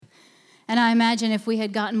And I imagine if we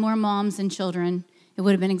had gotten more moms and children, it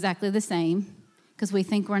would have been exactly the same, because we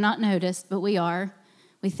think we're not noticed, but we are.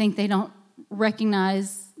 We think they don't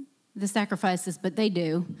recognize the sacrifices, but they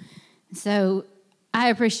do. So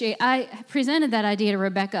I presented that idea to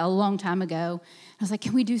Rebecca a long time ago. I was like,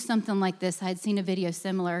 can we do something like this? I had seen a video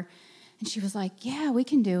similar. And she was like, yeah, we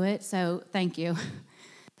can do it. So thank you.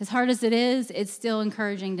 As hard as it is, it's still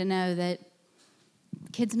encouraging to know that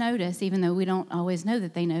kids notice, even though we don't always know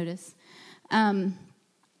that they notice.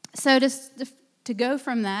 So to go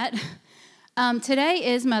from that, today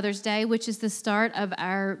is Mother's Day, which is the start of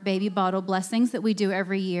our baby bottle blessings that we do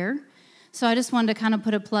every year. So I just wanted to kind of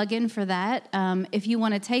put a plug in for that. If you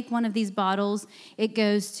want to take one of these bottles, it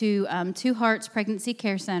goes to Two Hearts Pregnancy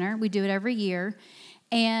Care Center. We do it every year.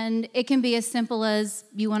 And it can be as simple as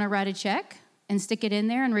you want to write a check and stick it in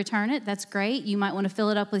there and return it. That's great. You might want to fill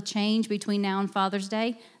it up with change between now and Father's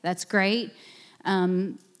Day. That's great.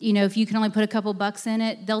 If you can only put a couple bucks in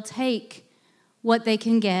it, they'll take what they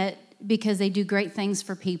can get because they do great things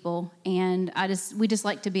for people. And we just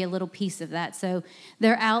like to be a little piece of that. So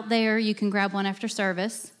they're out there. You can grab one after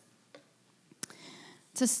service.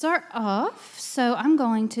 To start off, so I'm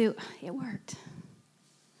going to, it worked.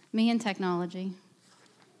 Me and technology.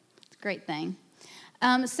 It's a great thing.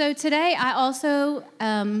 So today I also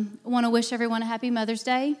want to wish everyone a happy Mother's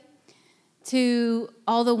Day. To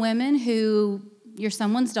all the women who you're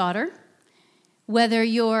someone's daughter, whether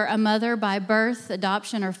you're a mother by birth,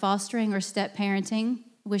 adoption, or fostering, or step parenting,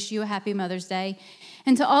 wish you a happy Mother's Day.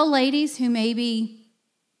 And to all ladies who maybe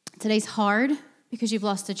today's hard because you've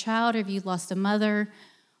lost a child, or if you've lost a mother,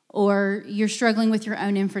 or you're struggling with your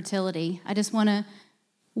own infertility, I just want to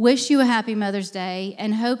wish you a happy Mother's Day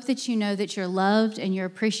and hope that you know that you're loved and you're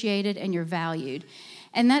appreciated and you're valued.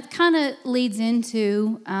 And that kind of leads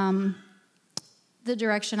into the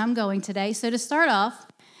direction I'm going today. So to start off,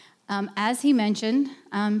 as he mentioned,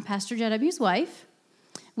 I'm Pastor J.W.'s wife.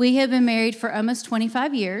 We have been married for almost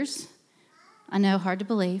 25 years. I know, hard to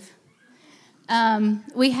believe.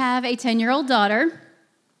 We have a 10-year-old daughter.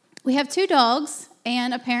 We have 2 dogs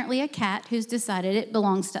and apparently a cat who's decided it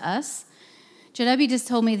belongs to us. J.W. just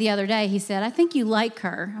told me the other day, he said, I think you like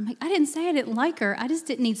her. I'm like, I didn't say I didn't like her. I just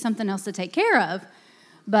didn't need something else to take care of.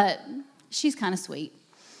 But she's kind of sweet.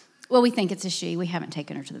 Well, we think it's a she. We haven't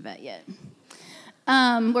taken her to the vet yet.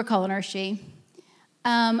 We're calling her she.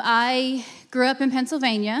 I grew up in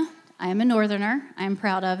Pennsylvania. I am a Northerner. I am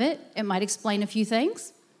proud of it. It might explain a few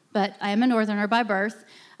things, but I am a Northerner by birth.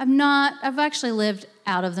 I've actually lived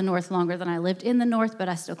out of the North longer than I lived in the North, but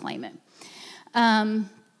I still claim it.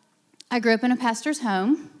 I grew up in a pastor's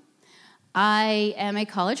home. I am a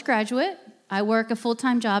college graduate. I work a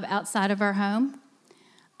full-time job outside of our home.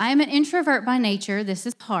 I am an introvert by nature. This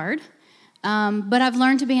is hard, but I've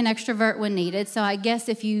learned to be an extrovert when needed. So I guess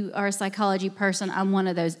if you are a psychology person, I'm one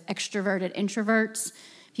of those extroverted introverts.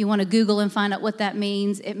 If you want to Google and find out what that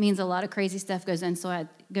means, it means a lot of crazy stuff goes on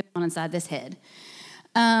inside this head.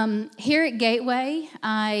 Here at Gateway,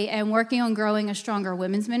 I am working on growing a stronger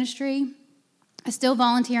women's ministry. I still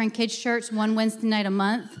volunteer in kids' church one Wednesday night a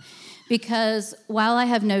month because while I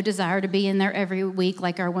have no desire to be in there every week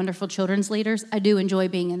like our wonderful children's leaders, I do enjoy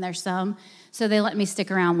being in there some, so they let me stick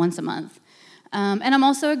around once a month. And I'm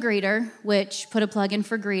also a greeter, which put a plug in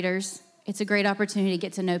for greeters. It's a great opportunity to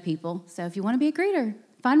get to know people. So if you want to be a greeter,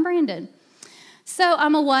 find Brandon. So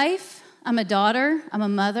I'm a wife, I'm a daughter, I'm a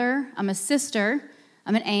mother, I'm a sister,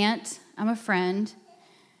 I'm an aunt, I'm a friend.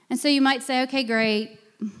 And so you might say, okay, great,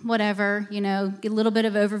 whatever, get a little bit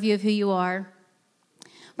of overview of who you are.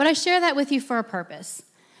 But I share that with you for a purpose.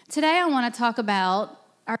 Today I want to talk about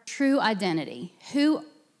our true identity, who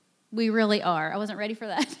we really are. I wasn't ready for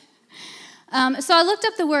that. So I looked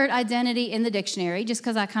up the word identity in the dictionary just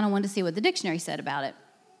because I kind of wanted to see what the dictionary said about it.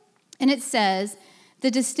 And it says,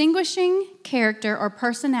 the distinguishing character or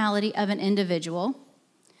personality of an individual,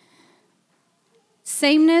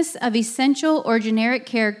 sameness of essential or generic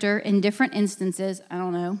character in different instances,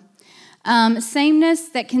 sameness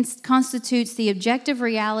that constitutes the objective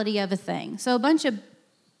reality of a thing. So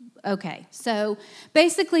so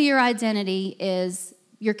basically your identity is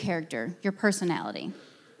your character, your personality.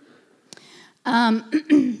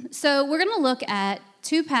 So we're going to look at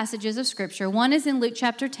 2 passages of Scripture. One is in Luke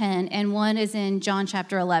chapter 10, and one is in John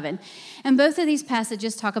chapter 11. And both of these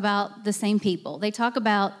passages talk about the same people. They talk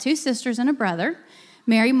about 2 sisters and a brother,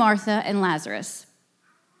 Mary, Martha, and Lazarus.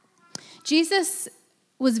 Jesus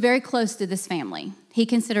was very close to this family. He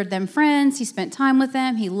considered them friends. He spent time with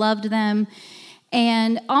them. He loved them.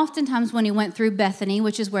 And oftentimes when he went through Bethany,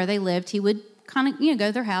 which is where they lived, he would kind of, go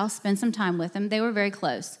to their house, spend some time with them. They were very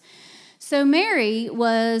close. So Mary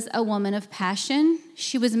was a woman of passion.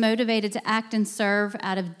 She was motivated to act and serve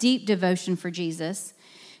out of deep devotion for Jesus.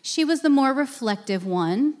 She was the more reflective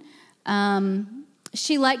one.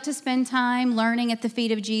 She liked to spend time learning at the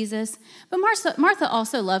feet of Jesus. But Martha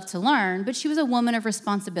also loved to learn, but she was a woman of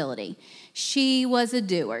responsibility. She was a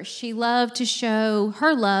doer. She loved to show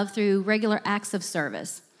her love through regular acts of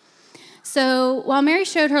service. So while Mary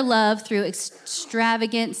showed her love through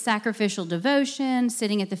extravagant sacrificial devotion,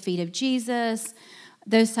 sitting at the feet of Jesus,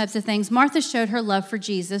 those types of things, Martha showed her love for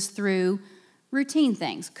Jesus through routine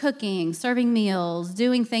things, cooking, serving meals,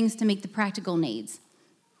 doing things to meet the practical needs.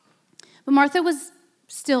 But Martha was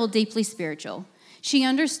still deeply spiritual. She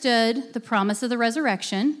understood the promise of the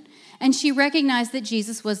resurrection, and she recognized that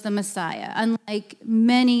Jesus was the Messiah. Unlike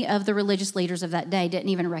many of the religious leaders of that day didn't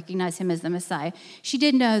even recognize him as the Messiah, she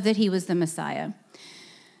did know that he was the Messiah.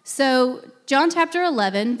 So John chapter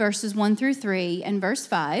 11, verses 1 through 3 and verse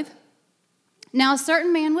 5. Now a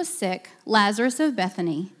certain man was sick, Lazarus of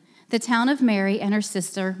Bethany, the town of Mary and her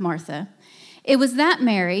sister Martha. It was that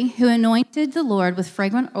Mary who anointed the Lord with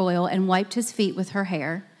fragrant oil and wiped his feet with her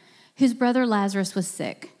hair, whose brother Lazarus was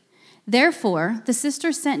sick. Therefore, the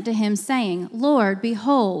sisters sent to him, saying, Lord,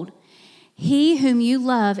 behold, he whom you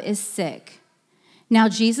love is sick. Now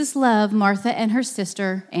Jesus loved Martha and her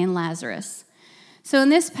sister and Lazarus. So in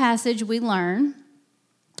this passage, we learn,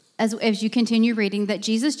 as you continue reading, that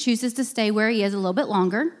Jesus chooses to stay where he is a little bit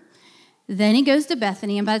longer. Then he goes to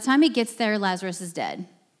Bethany, and by the time he gets there, Lazarus is dead.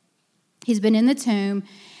 He's been in the tomb.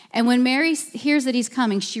 And when Mary hears that he's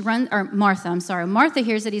coming, Martha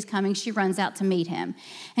hears that he's coming, she runs out to meet him.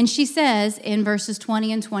 And she says in verses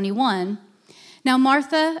 20 and 21, Now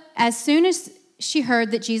Martha, as soon as she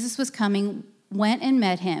heard that Jesus was coming, went and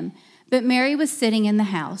met him, but Mary was sitting in the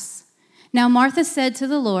house. Now Martha said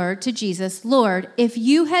to Jesus, Lord, if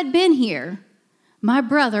you had been here, my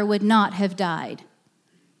brother would not have died.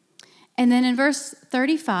 And then in verse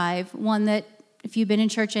 35, one that if you've been in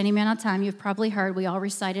church any amount of time, you've probably heard, we all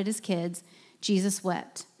recited as kids, Jesus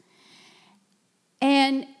wept.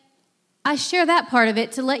 And I share that part of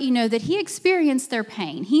it to let you know that he experienced their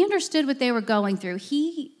pain. He understood what they were going through.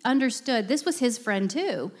 He understood this was his friend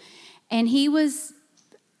too. And he was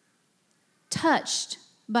touched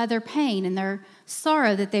by their pain and their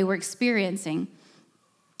sorrow that they were experiencing.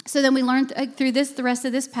 So then we learned through the rest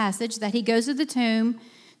of this passage that he goes to the tomb,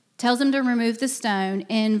 tells him to remove the stone.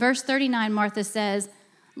 In verse 39, Martha says,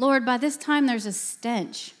 Lord, by this time there's a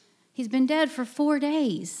stench. He's been dead for 4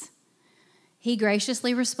 days. He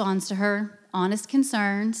graciously responds to her honest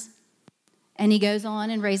concerns, and he goes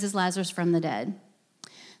on and raises Lazarus from the dead.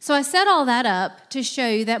 So I set all that up to show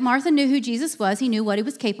you that Martha knew who Jesus was. She knew what he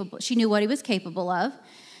was capable of.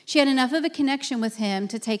 She had enough of a connection with him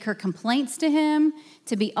to take her complaints to him,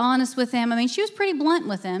 to be honest with him. I mean, she was pretty blunt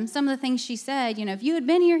with him. Some of the things she said, if you had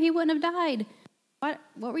been here, he wouldn't have died.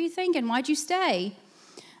 What were you thinking? Why'd you stay?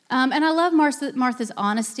 And I love Martha's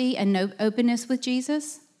honesty and openness with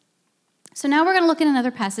Jesus. So now we're going to look at another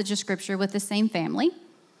passage of Scripture with the same family.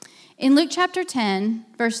 In Luke chapter 10,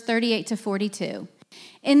 verse 38 to 42.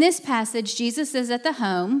 In this passage, Jesus is at the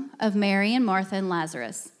home of Mary and Martha and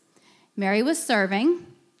Lazarus. Martha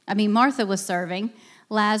was serving.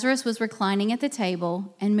 Lazarus was reclining at the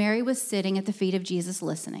table, and Mary was sitting at the feet of Jesus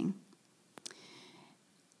listening.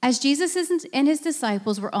 As Jesus and his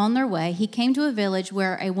disciples were on their way, he came to a village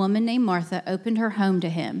where a woman named Martha opened her home to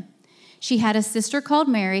him. She had a sister called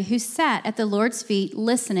Mary who sat at the Lord's feet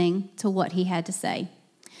listening to what he had to say.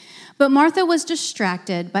 But Martha was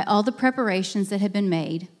distracted by all the preparations that had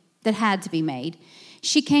to be made.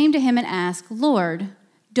 She came to him and asked, Lord,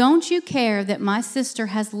 don't you care that my sister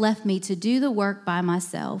has left me to do the work by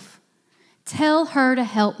myself? Tell her to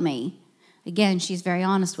help me. Again, she's very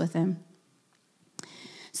honest with him.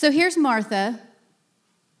 So here's Martha,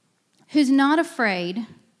 who's not afraid.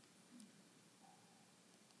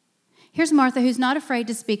 Here's Martha, who's not afraid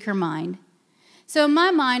to speak her mind. So in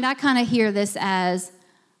my mind, I kind of hear this as,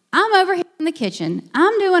 I'm over here in the kitchen.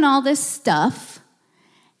 I'm doing all this stuff,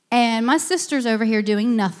 and my sister's over here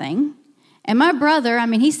doing nothing. And my brother,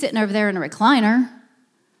 he's sitting over there in a recliner.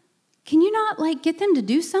 Can you not, get them to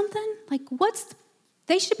do something?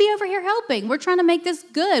 They should be over here helping. We're trying to make this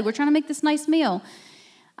good. We're trying to make this nice meal.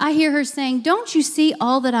 I hear her saying, don't you see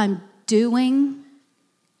all that I'm doing?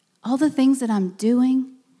 All the things that I'm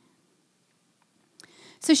doing?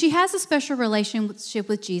 So she has a special relationship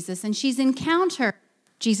with Jesus, and she's encountered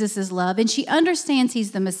Jesus' love, and she understands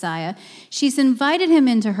he's the Messiah. She's invited him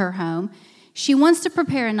into her home. She wants to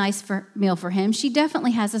prepare a nice meal for him. She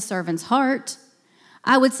definitely has a servant's heart.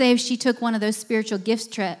 I would say if she took one of those spiritual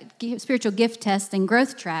gift tests and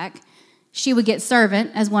growth track, She would get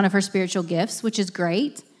servant as one of her spiritual gifts, which is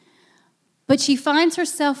great. But she finds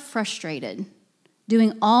herself frustrated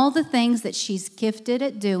doing all the things that she's gifted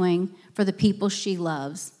at doing for the people she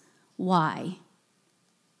loves. Why?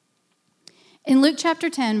 In Luke chapter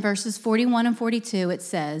 10, verses 41 and 42, it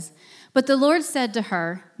says, "But the Lord said to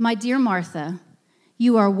her, 'My dear Martha,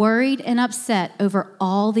 you are worried and upset over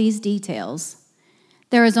all these details.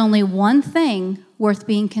 There is only one thing worth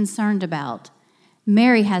being concerned about.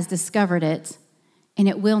 Mary has discovered it, and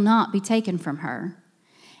it will not be taken from her.'"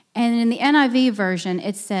 And in the NIV version,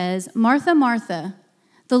 it says, "Martha, Martha,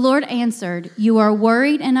 the Lord answered, 'You are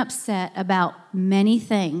worried and upset about many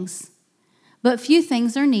things, but few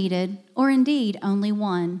things are needed, or indeed only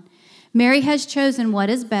one. Mary has chosen what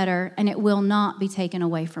is better, and it will not be taken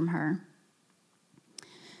away from her.'"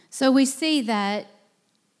 So we see that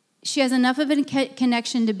she has enough of a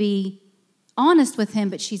connection to be honest with him,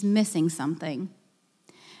 but she's missing something.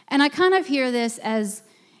 And I kind of hear this as,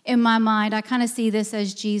 in my mind, I kind of see this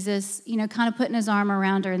as Jesus, kind of putting his arm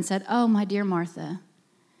around her and said, "Oh, my dear Martha,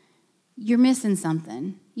 you're missing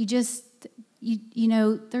something. You're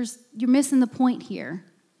missing the point here."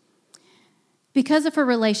 Because of her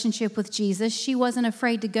relationship with Jesus, she wasn't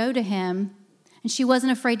afraid to go to him, and she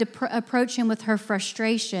wasn't afraid to approach him with her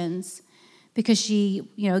frustrations, because she,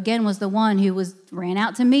 again, was the one who ran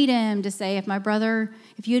out to meet him to say,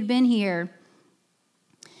 if you had been here.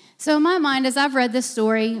 So in my mind, as I've read this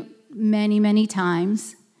story many, many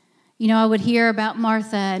times, I would hear about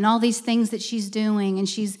Martha and all these things that she's doing, and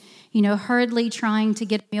she's, hurriedly trying to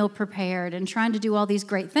get a meal prepared and trying to do all these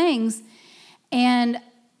great things. And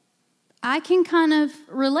I can kind of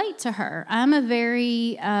relate to her. I'm a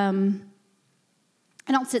very, I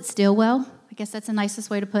don't sit still well. I guess that's the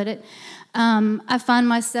nicest way to put it. I find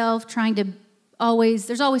myself trying to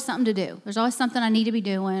there's always something to do. There's always something I need to be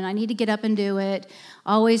doing. I need to get up and do it.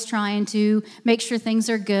 Always trying to make sure things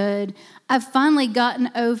are good. I've finally gotten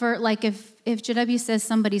over, like if JW says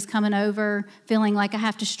somebody's coming over, feeling like I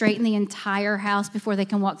have to straighten the entire house before they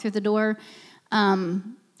can walk through the door,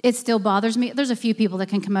 it still bothers me. There's a few people that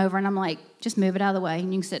can come over, and I'm like, just move it out of the way,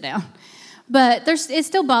 and you can sit down. But it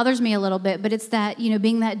still bothers me a little bit, but it's that,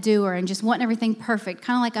 being that doer and just wanting everything perfect,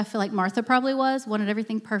 kind of like I feel like Martha probably wanted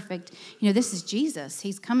everything perfect. This is Jesus.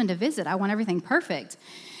 He's coming to visit. I want everything perfect.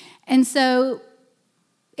 And so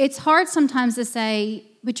it's hard sometimes to say,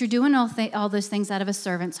 but you're doing all those things out of a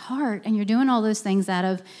servant's heart, and you're doing all those things out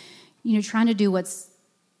of, trying to do what's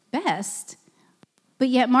best. But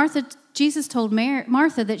yet Jesus told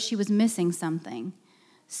Martha that she was missing something.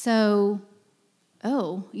 So,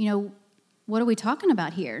 what are we talking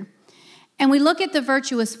about here? And we look at the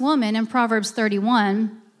virtuous woman in Proverbs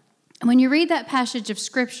 31, and when you read that passage of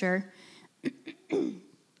Scripture,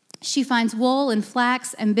 she finds wool and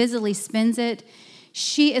flax and busily spins it.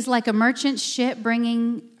 She is like a merchant ship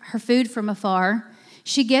bringing her food from afar.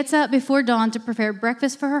 She gets up before dawn to prepare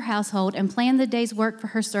breakfast for her household and plan the day's work for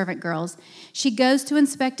her servant girls. She goes to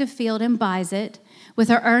inspect a field and buys it. With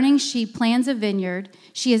her earnings, she plans a vineyard.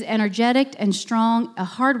 She is energetic and strong, a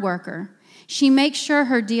hard worker. She makes sure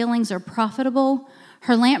her dealings are profitable.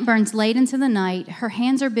 Her lamp burns late into the night. Her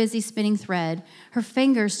hands are busy spinning thread, her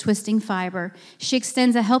fingers twisting fiber. She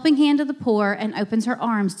extends a helping hand to the poor and opens her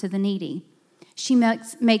arms to the needy. She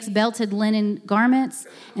makes belted linen garments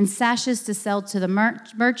and sashes to sell to the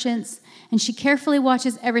merchants, and she carefully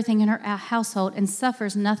watches everything in her household and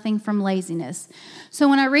suffers nothing from laziness. So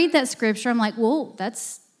when I read that scripture, I'm like, well,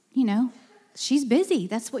 that's, she's busy.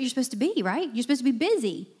 That's what you're supposed to be, right? You're supposed to be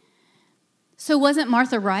busy. So wasn't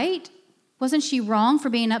Martha right? Wasn't she wrong for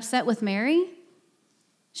being upset with Mary?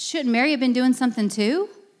 Shouldn't Mary have been doing something too?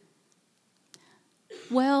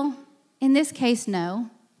 Well, in this case, no.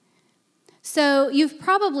 So you've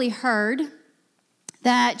probably heard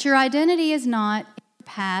that your identity is not in your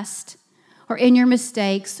past or in your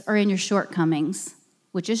mistakes or in your shortcomings,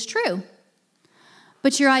 which is true.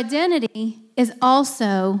 But your identity is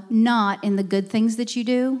also not in the good things that you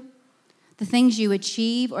do, the things you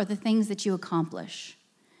achieve, or the things that you accomplish.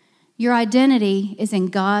 Your identity is in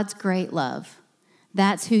God's great love.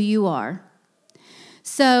 That's who you are.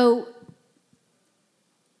 So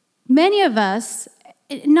many of us,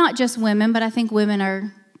 not just women, but I think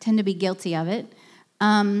women tend to be guilty of it,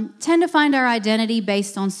 tend to find our identity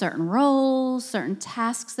based on certain roles, certain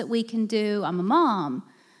tasks that we can do. I'm a mom,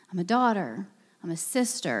 I'm a daughter, I'm a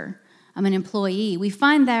sister, I'm an employee. We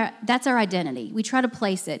find that's our identity. We try to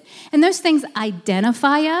place it. And those things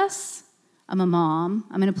identify us. I'm a mom,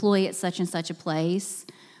 I'm an employee at such and such a place.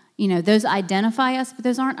 Those identify us, but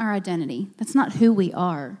those aren't our identity. That's not who we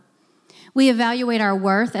are. We evaluate our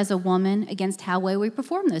worth as a woman against how well we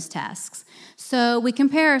perform those tasks. So we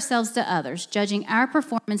compare ourselves to others, judging our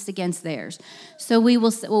performance against theirs. So we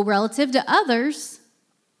will, relative to others,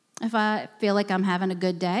 if I feel like I'm having a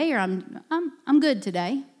good day or I'm good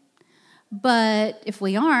today. But if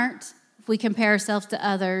we aren't, if we compare ourselves to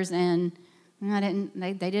others and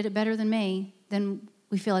they did it better than me, then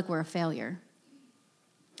we feel like we're a failure.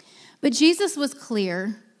 But Jesus was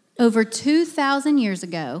clear over 2,000 years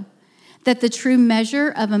ago that the true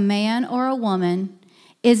measure of a man or a woman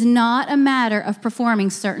is not a matter of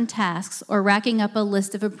performing certain tasks or racking up a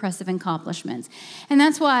list of impressive accomplishments. And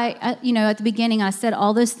that's why, at the beginning I said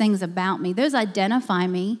all those things about me. Those identify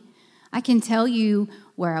me. I can tell you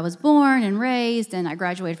where I was born and raised, and I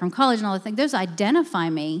graduated from college and all the things. Those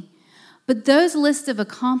identify me. But those lists of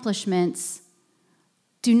accomplishments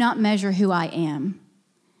do not measure who I am.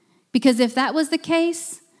 Because if that was the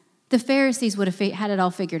case, the Pharisees would have had it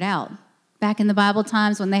all figured out. Back in the Bible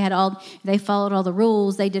times when they followed all the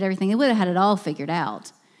rules, they did everything, they would have had it all figured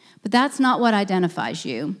out. But that's not what identifies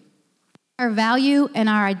you. Our value and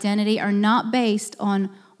our identity are not based on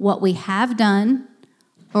what we have done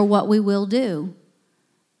or what we will do,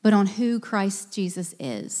 but on who Christ Jesus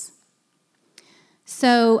is.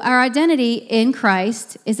 So our identity in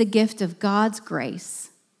Christ is a gift of God's grace,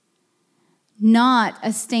 not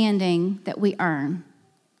a standing that we earn.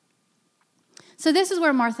 So this is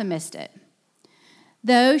where Martha missed it.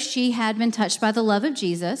 Though she had been touched by the love of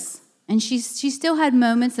Jesus, and she still had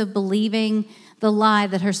moments of believing the lie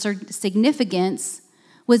that her significance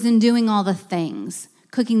was in doing all the things,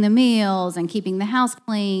 cooking the meals and keeping the house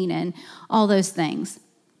clean and all those things.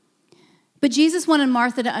 But Jesus wanted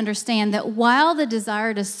Martha to understand that while the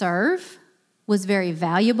desire to serve was very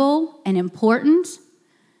valuable and important,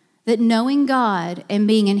 that knowing God and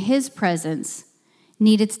being in His presence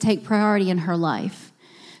needed to take priority in her life.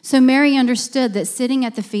 So Mary understood that sitting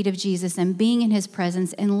at the feet of Jesus and being in His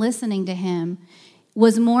presence and listening to Him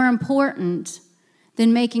was more important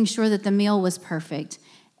than making sure that the meal was perfect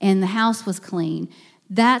and the house was clean.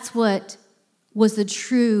 That's what was the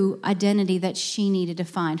true identity that she needed to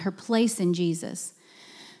find, her place in Jesus.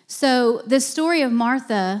 So the story of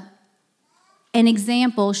Martha, an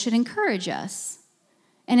example, should encourage us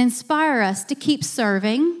and inspire us to keep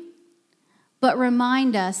serving, but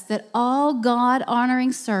remind us that all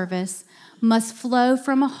God-honoring service must flow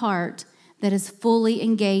from a heart that is fully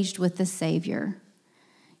engaged with the Savior.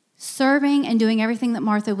 Serving and doing everything that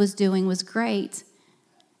Martha was doing was great,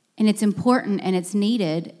 and it's important and it's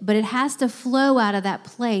needed, but it has to flow out of that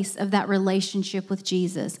place of that relationship with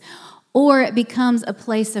Jesus, or it becomes a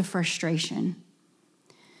place of frustration.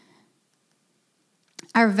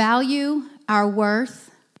 Our value, our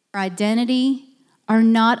worth, our identity are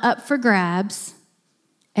not up for grabs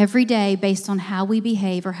every day based on how we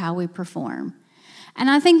behave or how we perform. And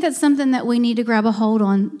I think that's something that we need to grab a hold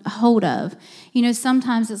of.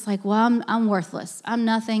 Sometimes it's like, well, I'm worthless. I'm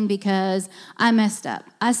nothing because I messed up.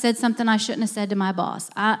 I said something I shouldn't have said to my boss.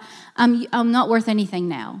 I'm not worth anything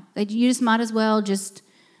now. You just might as well just,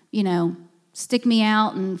 stick me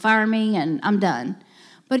out and fire me and I'm done.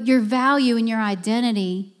 But your value and your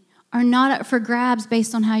identity are not up for grabs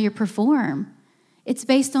based on how you perform. It's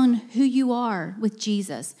based on who you are with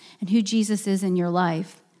Jesus and who Jesus is in your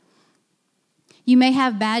life. You may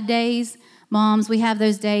have bad days. Moms, we have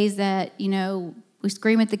those days that, we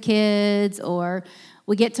scream at the kids, or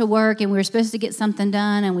we get to work and we were supposed to get something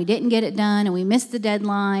done and we didn't get it done and we missed the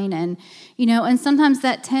deadline. And, and sometimes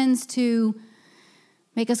that tends to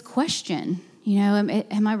make us question,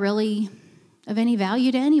 am I really of any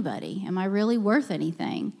value to anybody? Am I really worth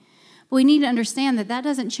anything? But we need to understand that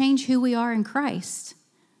doesn't change who we are in Christ.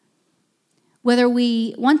 Whether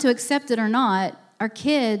we want to accept it or not, our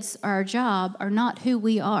kids or our job are not who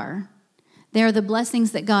we are. They are the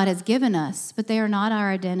blessings that God has given us, but they are not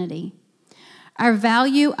our identity. Our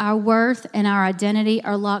value, our worth, and our identity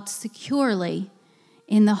are locked securely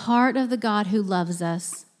in the heart of the God who loves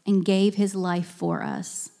us and gave His life for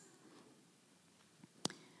us.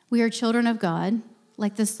 We are children of God,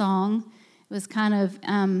 like the song. It was kind of,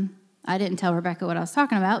 I didn't tell Rebecca what I was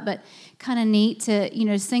talking about, but kind of neat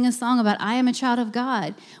to, sing a song about I am a child of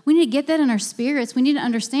God. We need to get that in our spirits. We need to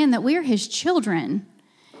understand that we are His children.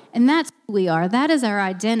 And that's who we are. That is our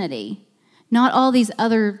identity. Not all these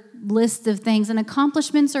other lists of things. And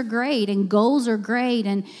accomplishments are great, and goals are great,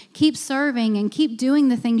 and keep serving and keep doing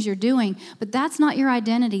the things you're doing. But that's not your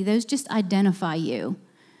identity. Those just identify you.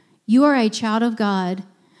 You are a child of God.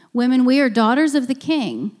 Women, we are daughters of the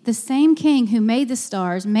King, the same King who made the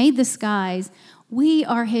stars, made the skies. We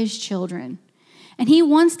are His children. And He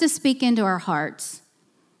wants to speak into our hearts.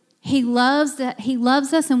 He loves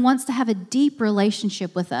us and wants to have a deep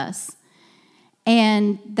relationship with us.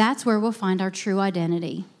 And that's where we'll find our true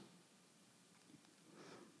identity.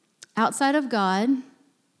 Outside of God,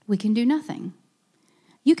 we can do nothing.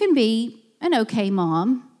 You can be an okay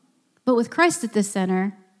mom, but with Christ at the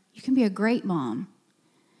center, you can be a great mom.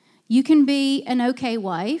 You can be an okay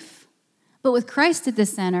wife, but with Christ at the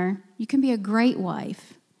center, you can be a great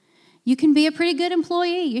wife. You can be a pretty good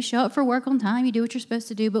employee. You show up for work on time, you do what you're supposed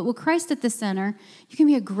to do, but with Christ at the center, you can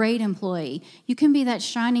be a great employee. You can be that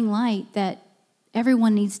shining light that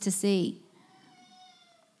everyone needs to see.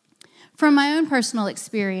 From my own personal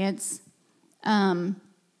experience,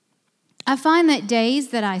 I find that days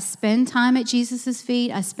that I spend time at Jesus'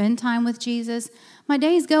 feet, I spend time with Jesus, my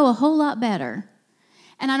days go a whole lot better.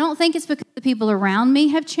 And I don't think it's because the people around me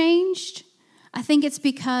have changed. I think it's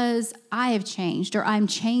because I have changed or I'm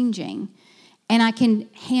changing and I can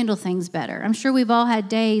handle things better. I'm sure we've all had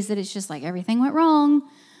days that it's just like everything went wrong.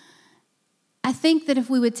 I think that if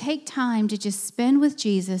we would take time to just spend with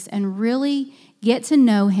Jesus and really get to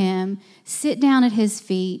know him, sit down at his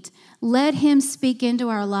feet, let him speak into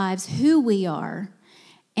our lives who we are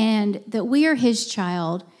and that we are his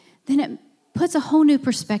child, then it puts a whole new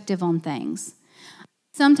perspective on things.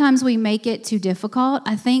 Sometimes we make it too difficult.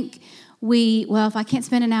 I think if I can't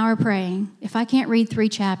spend an hour praying, if I can't read 3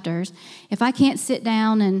 chapters, if I can't sit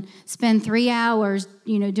down and spend 3 hours,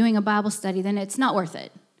 doing a Bible study, then it's not worth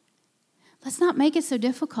it. Let's not make it so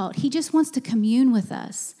difficult. He just wants to commune with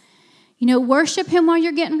us. Worship him while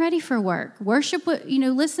you're getting ready for work.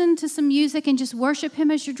 Listen to some music and just worship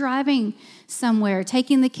him as you're driving somewhere,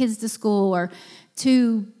 taking the kids to school or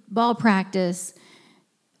to ball practice.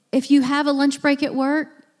 If you have a lunch break at work,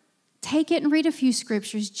 take it and read a few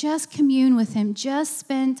scriptures. Just commune with him. Just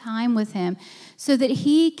spend time with him so that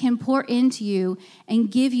he can pour into you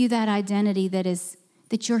and give you that identity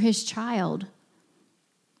that you're his child.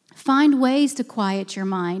 Find ways to quiet your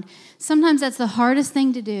mind. Sometimes that's the hardest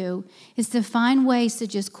thing to do, is to find ways to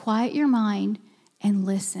just quiet your mind and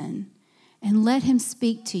listen and let him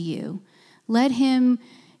speak to you. Let him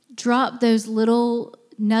drop those little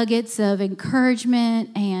nuggets of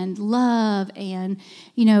encouragement and love and,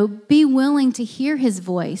 be willing to hear his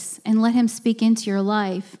voice and let him speak into your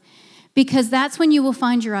life, because that's when you will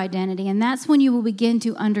find your identity and that's when you will begin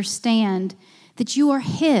to understand that you are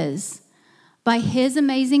his by his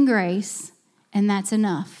amazing grace, and that's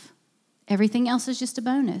enough. Everything else is just a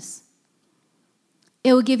bonus.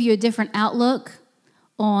 It will give you a different outlook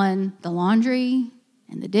on the laundry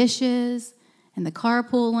and the dishes and the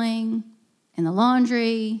carpooling and the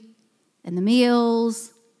laundry and the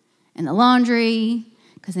meals and the laundry,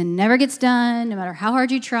 because it never gets done no matter how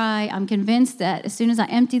hard you try. I'm convinced that as soon as I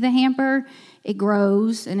empty the hamper, it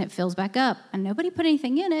grows and it fills back up. And nobody put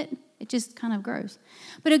anything in it. It just kind of grows.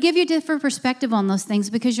 But it'll give you a different perspective on those things,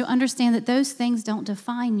 because you'll understand that those things don't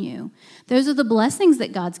define you. Those are the blessings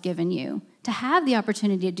that God's given you to have the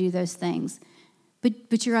opportunity to do those things.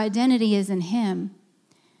 But your identity is in him.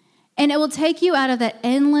 And it will take you out of that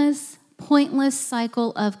endless, pointless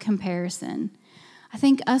cycle of comparison. I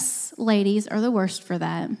think us ladies are the worst for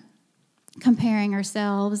that. Comparing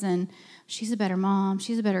ourselves and she's a better mom,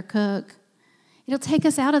 she's a better cook. It'll take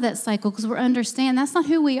us out of that cycle because we understand that's not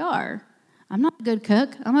who we are. I'm not a good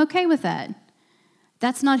cook. I'm okay with that.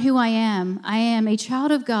 That's not who I am. I am a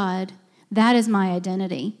child of God. That is my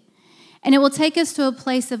identity. And it will take us to a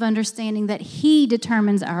place of understanding that he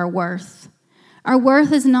determines our worth. Our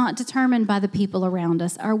worth is not determined by the people around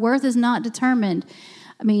us. Our worth is not determined.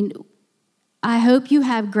 I hope you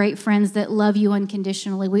have great friends that love you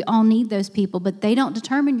unconditionally. We all need those people, but they don't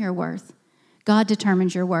determine your worth. God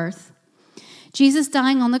determines your worth. Jesus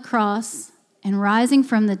dying on the cross and rising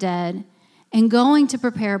from the dead and going to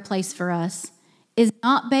prepare a place for us is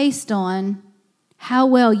not based on how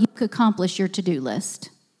well you could accomplish your to-do list.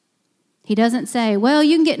 He doesn't say, well,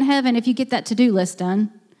 you can get in heaven if you get that to-do list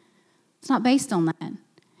done. It's not based on that.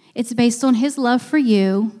 It's based on his love for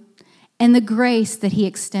you and the grace that he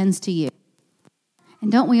extends to you. And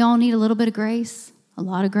don't we all need a little bit of grace, a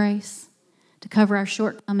lot of grace, to cover our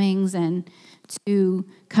shortcomings and to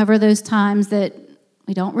cover those times that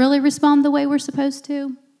we don't really respond the way we're supposed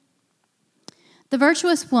to? The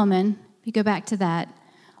virtuous woman, if you go back to that,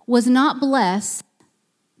 was not blessed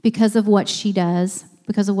because of what she does,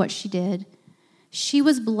 because of what she did. She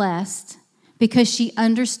was blessed because she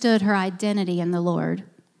understood her identity in the Lord.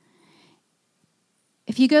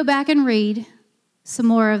 If you go back and read some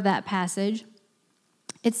more of that passage,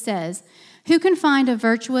 it says, "Who can find a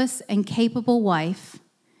virtuous and capable wife?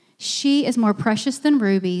 She is more precious than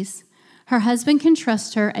rubies. Her husband can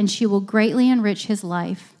trust her, and she will greatly enrich his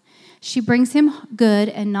life. She brings him good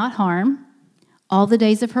and not harm all the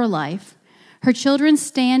days of her life. Her children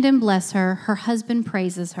stand and bless her. Her husband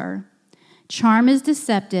praises her. Charm is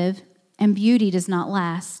deceptive, and beauty does not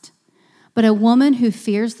last. But a woman who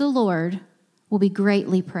fears the Lord will be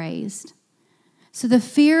greatly praised. So the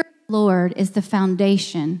fear of the Lord is the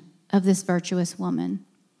foundation of this virtuous woman.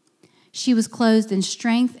 She was clothed in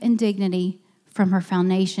strength and dignity from her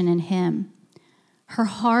foundation in him. Her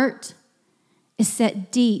heart is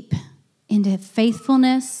set deep into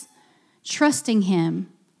faithfulness, trusting him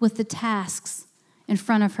with the tasks in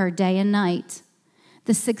front of her day and night.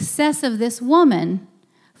 The success of this woman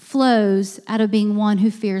flows out of being one who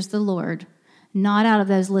fears the Lord, not out of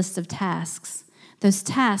those lists of tasks. Those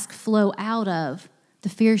tasks flow out of the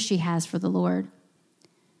fear she has for the Lord.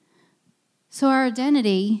 So our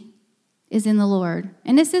identity is in the Lord.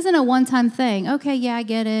 And this isn't a one-time thing. Okay, yeah, I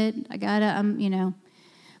get it. I got it.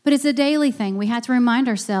 But it's a daily thing. We have to remind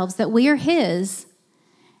ourselves that we are his,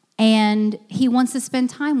 and he wants to spend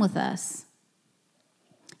time with us.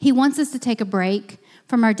 He wants us to take a break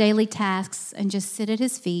from our daily tasks and just sit at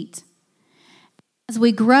his feet. As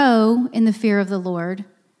we grow in the fear of the Lord,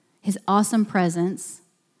 his awesome presence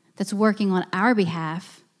that's working on our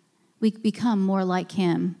behalf, we become more like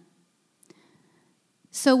him.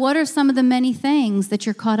 So what are some of the many things that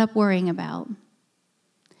you're caught up worrying about?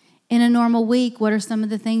 In a normal week, what are some of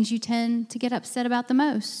the things you tend to get upset about the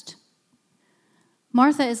most?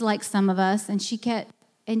 Martha is like some of us,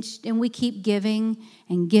 and we keep giving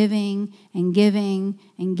and giving and giving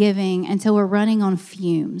and giving until we're running on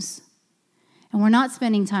fumes. And we're not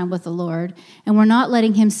spending time with the Lord, and we're not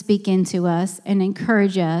letting him speak into us and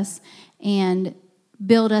encourage us and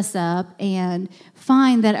build us up and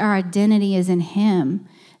find that our identity is in him,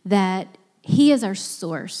 that he is our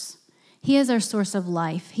source. He is our source of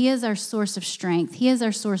life. He is our source of strength. He is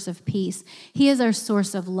our source of peace. He is our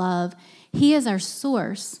source of love. He is our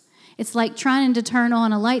source. It's like trying to turn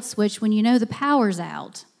on a light switch when you know the power's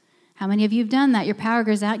out. How many of you have done that? Your power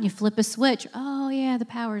goes out and you flip a switch. Oh, yeah, the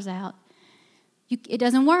power's out. It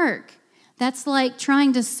doesn't work. That's like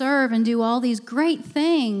trying to serve and do all these great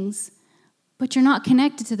things, but you're not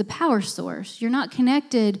connected to the power source. You're not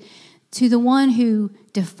connected to the one who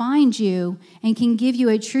defined you and can give you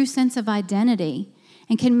a true sense of identity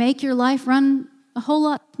and can make your life run a whole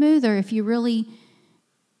lot smoother if you really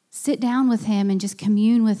sit down with him and just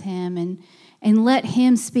commune with him and let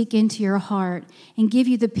him speak into your heart and give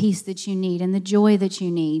you the peace that you need and the joy that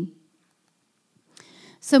you need.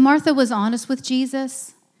 So Martha was honest with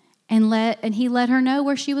Jesus and he let her know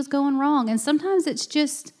where she was going wrong. And sometimes it's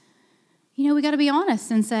just, we got to be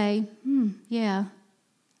honest and say, yeah,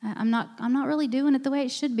 I'm not really doing it the way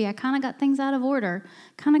it should be. I kind of got things out of order.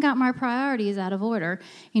 Kind of got my priorities out of order.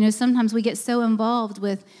 Sometimes we get so involved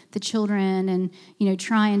with the children and,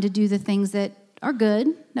 trying to do the things that are good,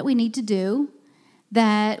 that we need to do,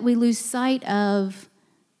 that we lose sight of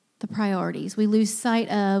the priorities. We lose sight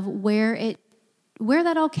of where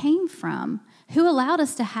that all came from. Who allowed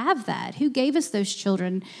us to have that? Who gave us those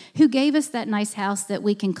children? Who gave us that nice house that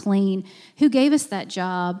we can clean? Who gave us that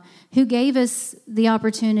job? Who gave us the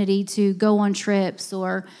opportunity to go on trips?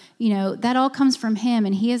 Or, that all comes from him,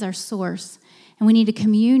 and he is our source. And we need to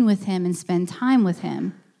commune with him and spend time with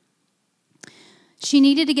him. She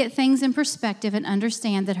needed to get things in perspective and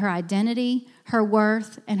understand that her identity, her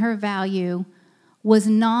worth, and her value was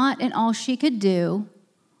not in all she could do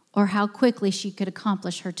or how quickly she could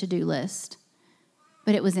accomplish her to-do list,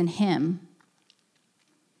 but it was in him.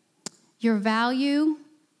 Your value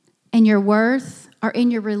and your worth are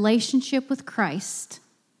in your relationship with Christ.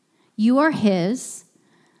 You are his.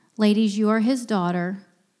 Ladies, you are his daughter,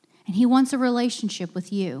 and he wants a relationship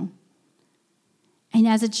with you. And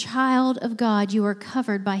as a child of God, you are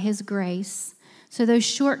covered by his grace. So those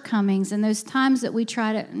shortcomings and those times that we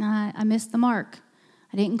try to, I missed the mark.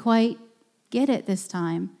 I didn't quite get it this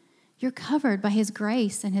time. You're covered by his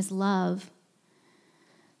grace and his love.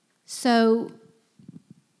 So,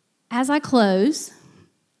 as I close,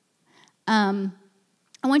 I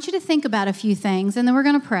want you to think about a few things, and then we're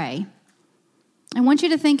going to pray. I want you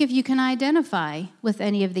to think if you can identify with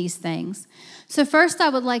any of these things. So first, I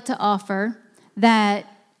would like to offer that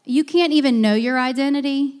you can't even know your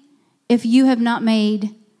identity if you have not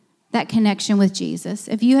made that connection with Jesus,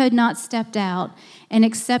 if you had not stepped out and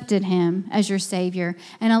accepted him as your Savior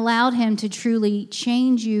and allowed him to truly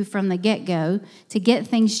change you from the get-go to get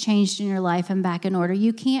things changed in your life and back in order,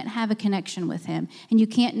 you can't have a connection with him and you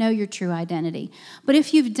can't know your true identity. But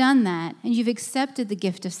if you've done that and you've accepted the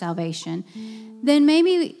gift of salvation, then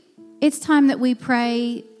maybe it's time that we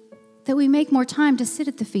pray that we make more time to sit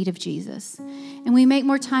at the feet of Jesus and we make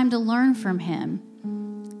more time to learn from him.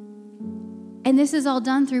 And this is all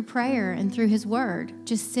done through prayer and through his word,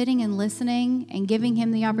 just sitting and listening and giving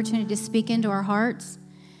him the opportunity to speak into our hearts.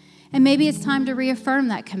 And maybe it's time to reaffirm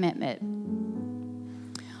that commitment.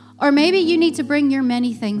 Or maybe you need to bring your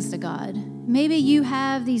many things to God. Maybe you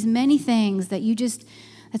have these many things that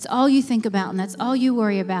that's all you think about and that's all you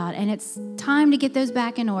worry about. And it's time to get those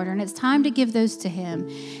back in order. And it's time to give those to him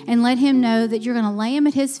and let him know that you're going to lay them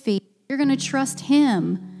at his feet. You're going to trust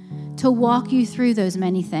him to walk you through those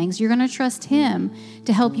many things. You're going to trust him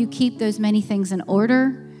to help you keep those many things in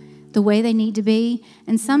order, the way they need to be,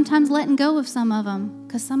 and sometimes letting go of some of them,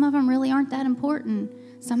 because some of them really aren't that important.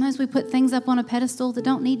 Sometimes we put things up on a pedestal that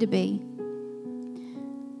don't need to be.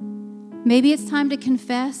 Maybe it's time to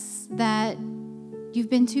confess that you've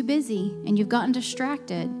been too busy and you've gotten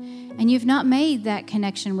distracted and you've not made that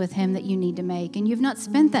connection with him that you need to make, and you've not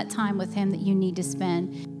spent that time with him that you need to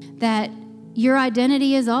spend, that your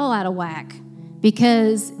identity is all out of whack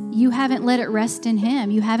because you haven't let it rest in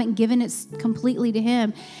him. You haven't given it completely to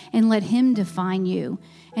him and let him define you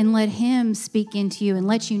and let him speak into you and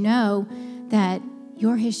let you know that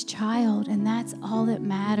you're his child, and that's all that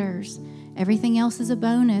matters. Everything else is a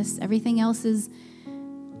bonus. Everything else is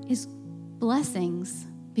blessings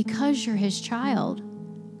because you're his child.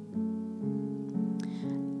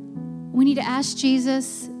 We need to ask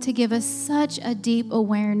Jesus to give us such a deep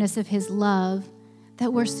awareness of his love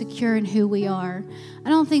that we're secure in who we are. I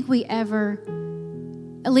don't think we ever,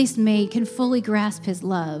 at least me, can fully grasp his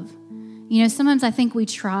love. You know, sometimes I think we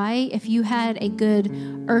try. If you had a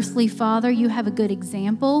good earthly father, you have a good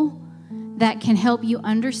example that can help you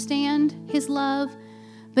understand his love.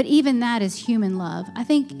 But even that is human love. I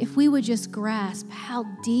think if we would just grasp how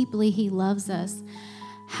deeply he loves us,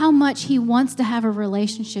 how much he wants to have a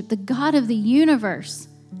relationship, the God of the universe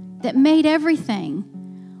that made everything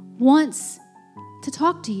wants to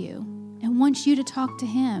talk to you and wants you to talk to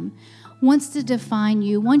him, wants to define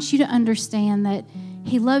you, wants you to understand that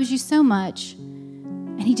he loves you so much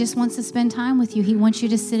and he just wants to spend time with you. He wants you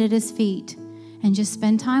to sit at his feet and just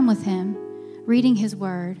spend time with him, reading his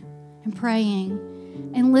word and praying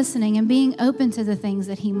and listening and being open to the things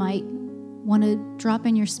that he might want to drop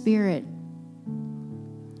in your spirit.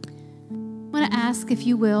 I want to ask if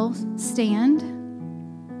you will stand.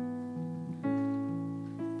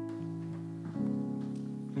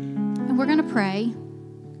 And we're going to pray.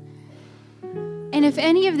 And if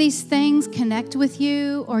any of these things connect with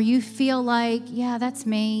you, or you feel like, yeah, that's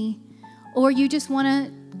me, or you just want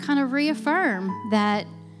to kind of reaffirm that,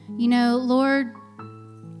 you know, Lord,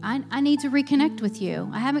 I need to reconnect with you.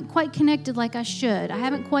 I haven't quite connected like I should. I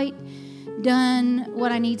haven't quite done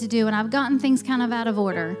what I need to do, and I've gotten things kind of out of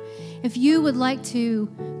order. If you would like to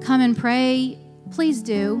come and pray, please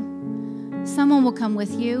do. Someone will come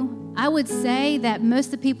with you. I would say that most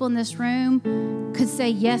of the people in this room could say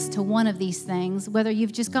yes to one of these things, whether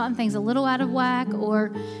you've just gotten things a little out of whack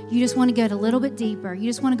or you just want to go a little bit deeper. You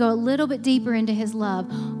just want to go a little bit deeper into his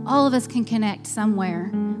love. All of us can connect somewhere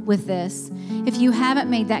with this. If you haven't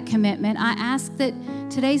made that commitment, I ask that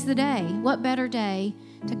today's the day. What better day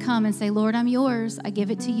to come and say, Lord, I'm yours. I give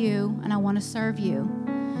it to you, and I want to serve you.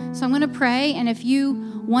 So I'm going to pray, and if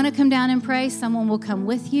you want to come down and pray, someone will come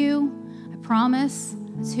with you. I promise.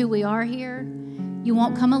 That's who we are here. You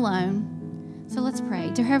won't come alone. So let's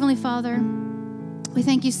pray. Dear Heavenly Father, we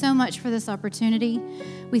thank you so much for this opportunity.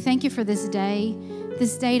 We thank you for this day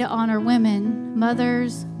to honor women,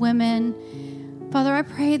 mothers, women. Father, I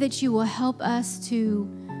pray that you will help us to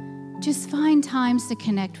just find times to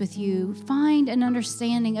connect with you, find an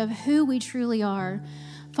understanding of who we truly are.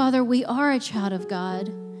 Father, we are a child of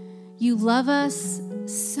God. You love us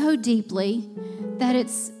so deeply that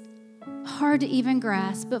it's hard to even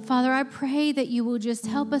grasp. But Father, I pray that you will just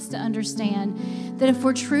help us to understand that if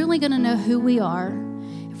we're truly going to know who we are,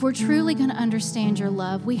 if we're truly going to understand your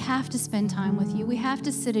love, we have to spend time with you. We have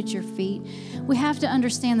to sit at your feet. We have to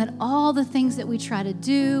understand that all the things that we try to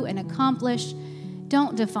do and accomplish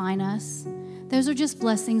don't define us. Those are just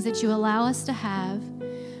blessings that you allow us to have.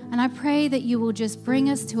 And I pray that you will just bring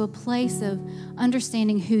us to a place of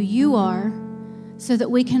understanding who you are so that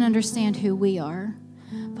we can understand who we are.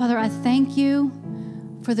 Father, I thank you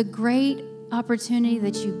for the great opportunity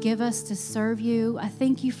that you give us to serve you. I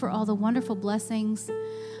thank you for all the wonderful blessings.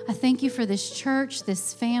 I thank you for this church,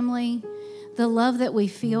 this family, the love that we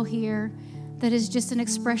feel here that is just an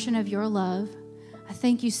expression of your love. I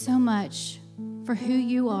thank you so much for who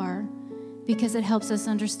you are because it helps us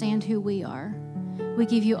understand who we are. We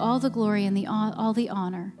give you all the glory and all the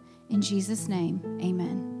honor. In Jesus' name,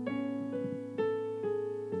 amen.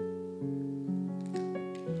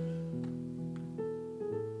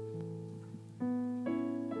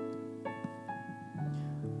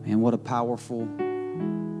 Man, what a powerful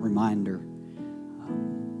reminder.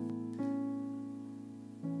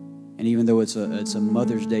 And even though it's a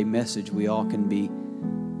Mother's Day message, we all can be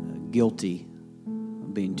guilty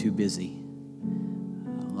of being too busy.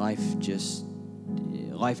 Life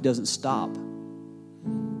doesn't stop.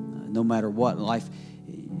 No matter what, life,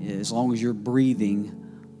 as long as you're breathing,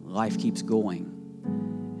 life keeps going.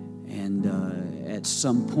 And at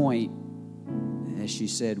some point, as she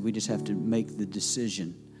said, we just have to make the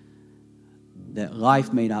decision that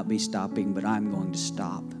life may not be stopping, but I'm going to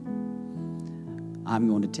stop. I'm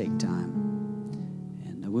going to take time.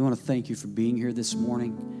 And we want to thank you for being here this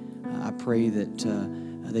morning. I pray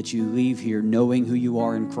that you leave here knowing who you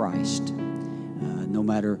are in Christ. No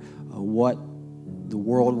matter what the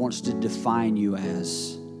world wants to define you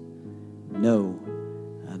as, know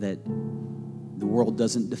that the world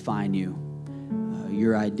doesn't define you.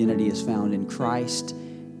 Your identity is found in Christ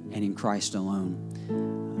and in Christ alone.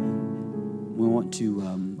 We want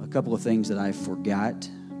to, a couple of things that I forgot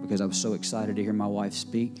because I was so excited to hear my wife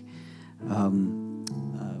speak.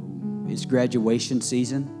 It's graduation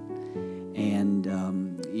season, and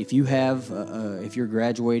if you're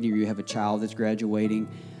graduating or you have a child that's graduating,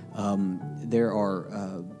 there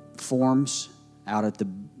are forms out at the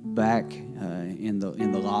back in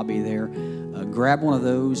the lobby there. Grab one of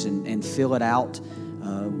those and fill it out.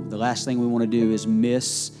 The last thing we want to do is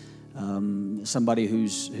miss somebody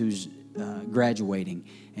who's graduating,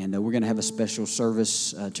 and we're going to have a special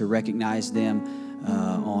service to recognize them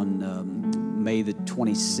on May the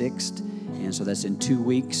 26th, and so that's in 2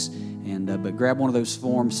 weeks. And but grab one of those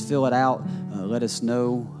forms, fill it out, let us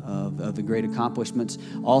know of the great accomplishments.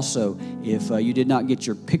 Also, if you did not get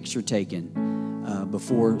your picture taken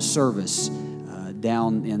before service,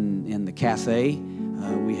 down in the cafe,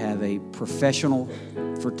 we have a professional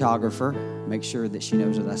photographer. Make sure that she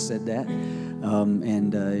knows that I said that.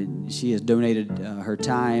 And she has donated her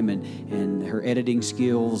time and her editing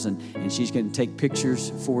skills, and she's going to take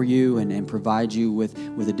pictures for you and provide you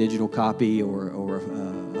with a digital copy or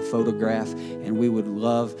a photograph. And we would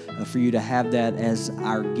love for you to have that as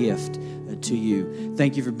our gift to you.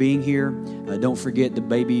 Thank you for being here. Don't forget the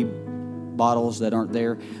baby bottles that aren't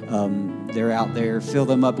there. They're out there. Fill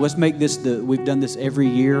them up. Let's make this we've done this every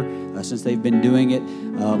year since they've been doing it.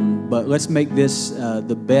 But let's make this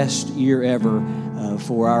the best year ever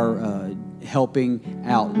for our helping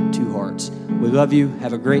out Two Hearts. We love you.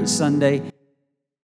 Have a great Sunday.